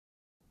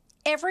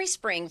Every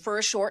spring for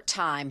a short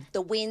time,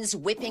 the winds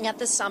whipping at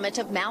the summit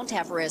of Mount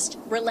Everest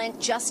relent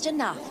just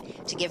enough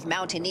to give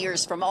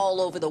mountaineers from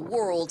all over the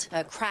world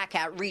a crack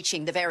at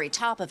reaching the very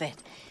top of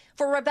it.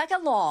 For Rebecca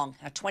Long,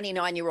 a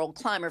 29-year-old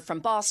climber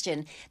from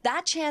Boston,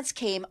 that chance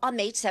came on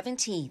May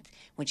 17th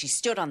when she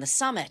stood on the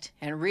summit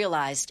and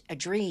realized a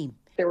dream.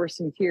 There were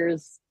some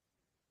tears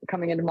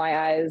coming into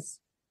my eyes,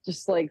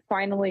 just like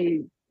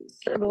finally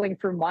struggling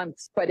for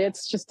months, but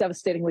it's just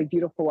devastatingly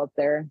beautiful up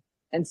there.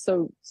 And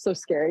so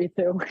scary,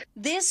 too.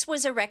 This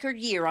was a record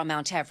year on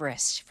Mount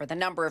Everest for the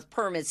number of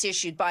permits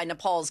issued by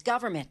Nepal's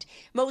government,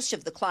 most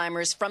of the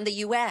climbers from the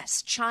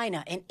U.S.,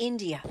 China, and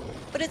India.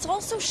 But it's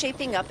also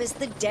shaping up as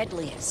the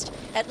deadliest.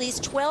 At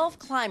least 12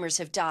 climbers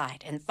have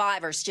died, and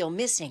 5 are still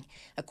missing,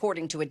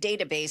 according to a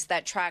database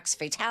that tracks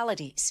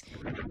fatalities.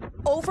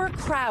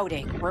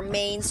 Overcrowding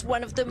remains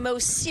one of the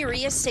most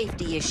serious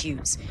safety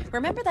issues.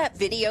 Remember that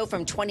video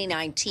from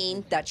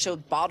 2019 that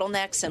showed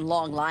bottlenecks and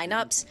long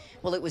lineups?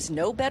 Well, it was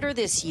no better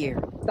this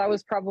year. That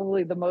was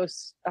probably the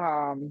most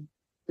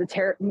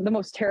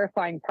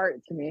terrifying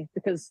part to me,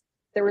 because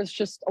there was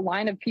just a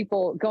line of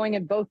people going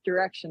in both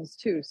directions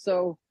too.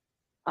 So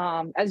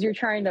as you're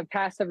trying to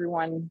pass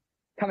everyone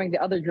coming the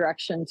other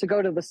direction to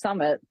go to the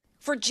summit.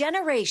 For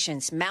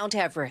generations, Mount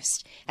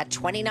Everest, at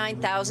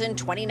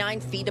 29,029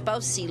 feet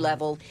above sea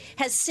level,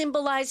 has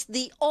symbolized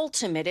the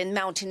ultimate in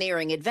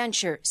mountaineering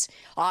adventures.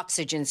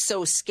 Oxygen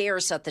so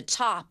scarce at the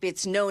top,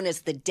 it's known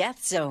as the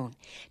death zone.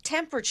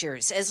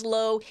 Temperatures as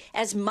low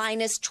as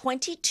minus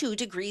 22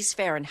 degrees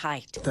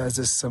Fahrenheit. There's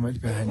a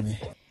summit behind me.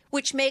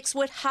 Which makes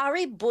what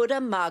Hari Buddha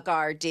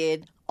Magar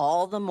did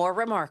all the more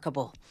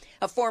remarkable.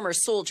 A former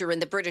soldier in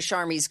the British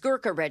Army's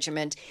Gurkha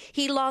Regiment,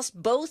 he lost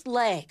both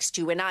legs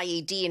to an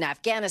IED in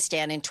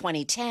Afghanistan in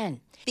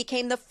 2010.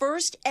 Became the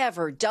first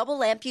ever double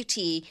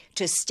amputee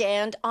to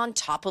stand on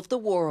top of the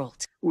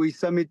world. We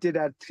submitted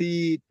at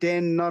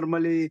 3:10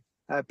 normally.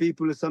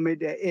 People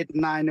submit at 8,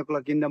 9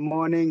 o'clock in the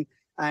morning,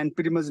 and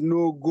pretty much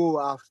no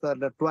go after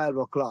the 12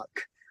 o'clock.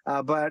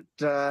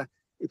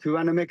 If you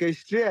want to make a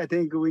history, I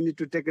think we need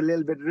to take a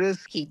little bit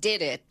risk. He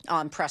did it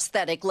on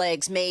prosthetic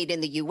legs made in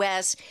the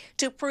U.S.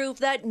 to prove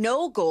that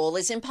no goal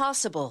is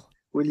impossible.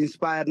 We'll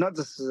inspire not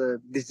just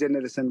this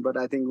generation, but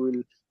I think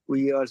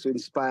we also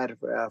inspire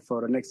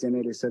for the next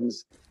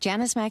generations.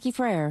 Janis, Mackey,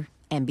 Frayer,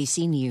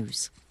 NBC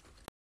News.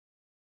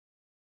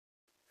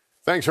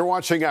 Thanks for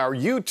watching our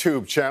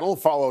YouTube channel.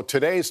 Follow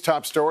today's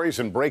top stories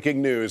and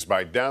breaking news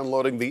by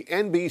downloading the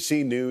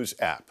NBC News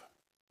app.